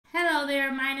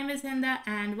there, my name is Hinda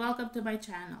and welcome to my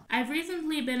channel. I've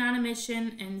recently been on a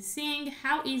mission in seeing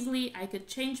how easily I could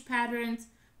change patterns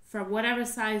from whatever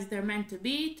size they're meant to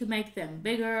be to make them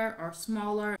bigger or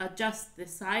smaller, adjust the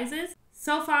sizes.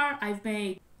 So far I've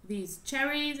made these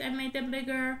cherries, I've made them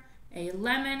bigger, a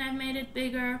lemon, I've made it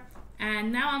bigger,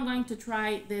 and now I'm going to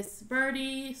try this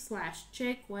birdie slash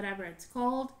chick, whatever it's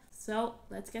called. So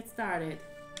let's get started.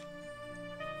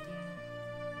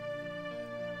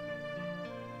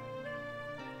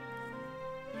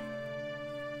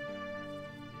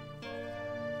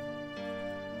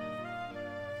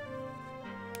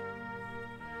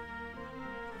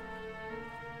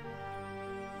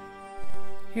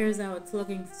 Here's how it's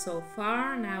looking so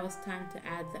far. Now it's time to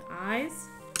add the eyes.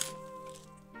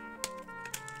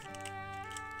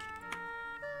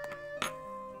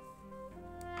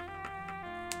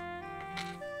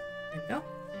 There we go.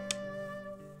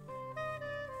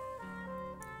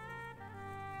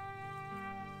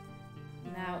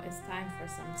 Now it's time for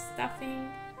some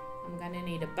stuffing. I'm gonna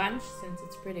need a bunch since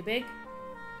it's pretty big.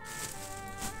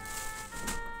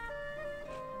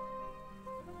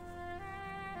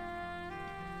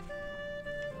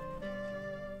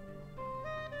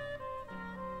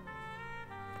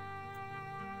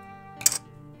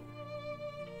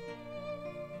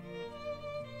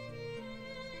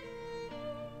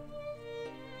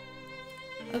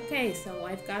 Okay, so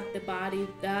I've got the body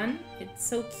done. It's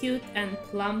so cute and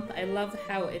plump. I love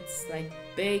how it's like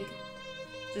big,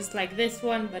 just like this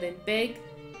one, but in big.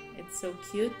 It's so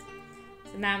cute.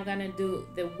 So now I'm gonna do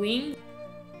the wing.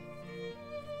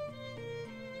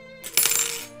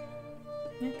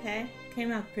 Okay,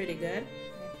 came out pretty good,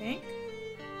 I think.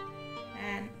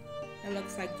 And it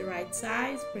looks like the right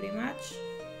size, pretty much.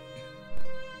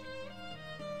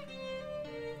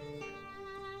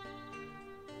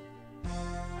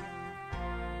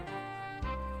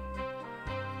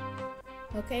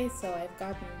 Okay, so I've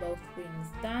gotten both wings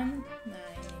done. Now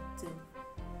I need to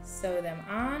sew them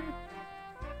on.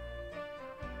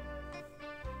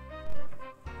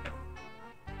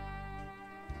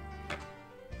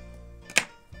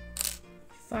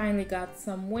 Finally got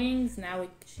some wings. Now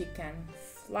she can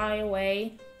fly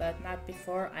away, but not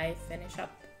before I finish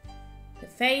up the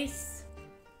face.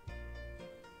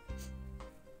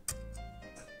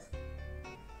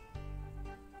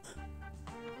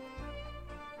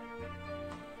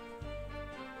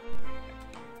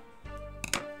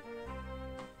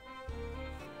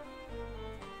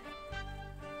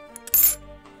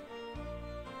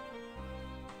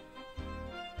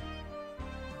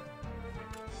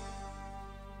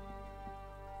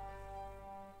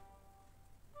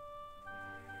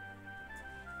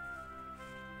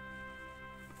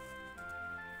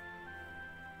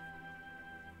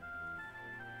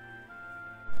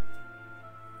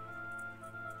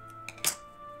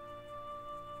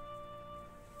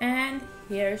 And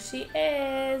here she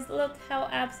is. Look how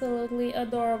absolutely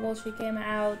adorable she came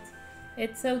out.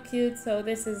 It's so cute. So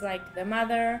this is like the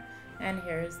mother, and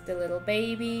here's the little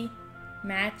baby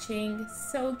matching.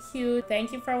 So cute.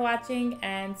 Thank you for watching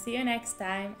and see you next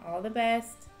time. All the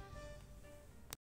best.